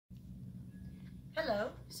Hello.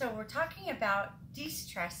 So we're talking about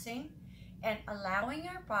de-stressing and allowing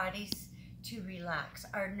our bodies to relax,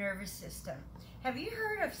 our nervous system. Have you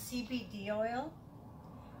heard of CBD oil?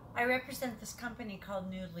 I represent this company called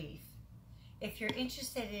New Leaf. If you're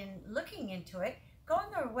interested in looking into it, go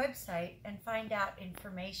on their website and find out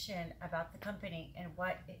information about the company and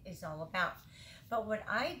what it is all about. But what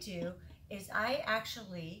I do is I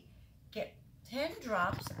actually get 10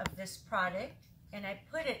 drops of this product and I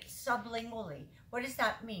put it sublingually. What does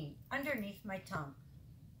that mean? Underneath my tongue.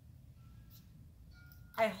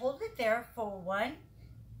 I hold it there for 1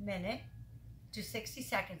 minute to 60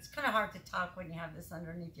 seconds. Kind of hard to talk when you have this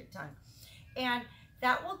underneath your tongue. And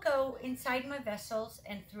that will go inside my vessels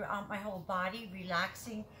and throughout my whole body,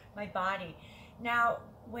 relaxing my body. Now,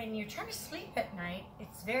 when you're trying to sleep at night,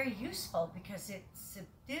 it's very useful because it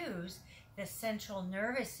subdues the central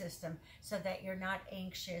nervous system so that you're not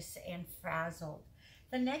anxious and frazzled.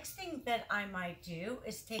 The next thing that I might do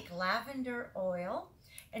is take lavender oil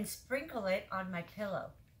and sprinkle it on my pillow.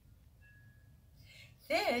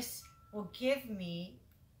 This will give me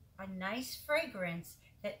a nice fragrance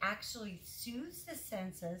that actually soothes the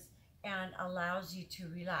senses and allows you to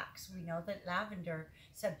relax. We know that lavender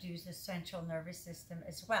subdues the central nervous system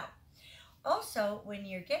as well. Also, when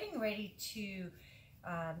you're getting ready to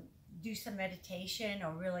do some meditation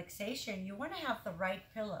or relaxation, you want to have the right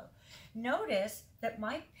pillow. Notice that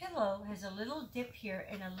my pillow has a little dip here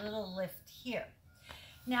and a little lift here.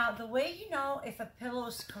 Now, the way you know if a pillow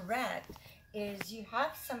is correct is you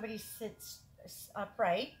have somebody sit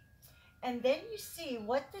upright, and then you see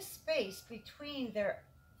what the space between their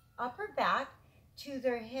upper back to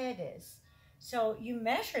their head is. So you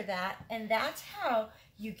measure that, and that's how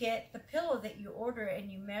you get the pillow that you order,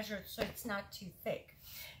 and you measure it so it's not too thick.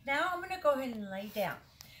 Now I'm going to go ahead and lay down.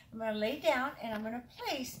 I'm going to lay down and I'm going to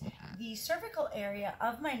place the cervical area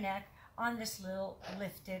of my neck on this little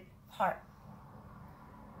lifted part.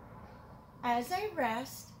 As I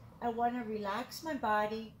rest, I want to relax my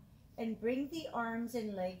body and bring the arms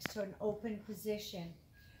and legs to an open position.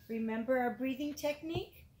 Remember our breathing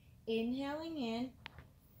technique? Inhaling in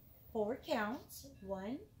 4 counts,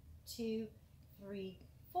 1, 2, 3,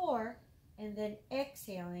 4, and then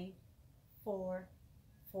exhaling 4,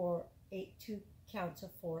 8, 2 counts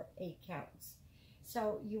of 4, 8 counts.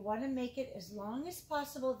 So you want to make it as long as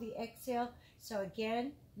possible, the exhale. So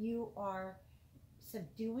again, you are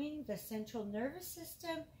subduing the central nervous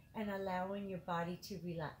system and allowing your body to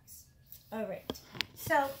relax. All right,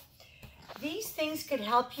 so these things could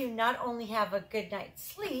help you not only have a good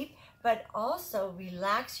night's sleep, but also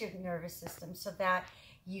relax your nervous system so that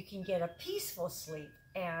you can get a peaceful sleep.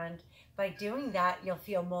 And by doing that, you'll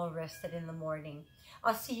feel more rested in the morning.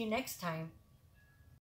 I'll see you next time.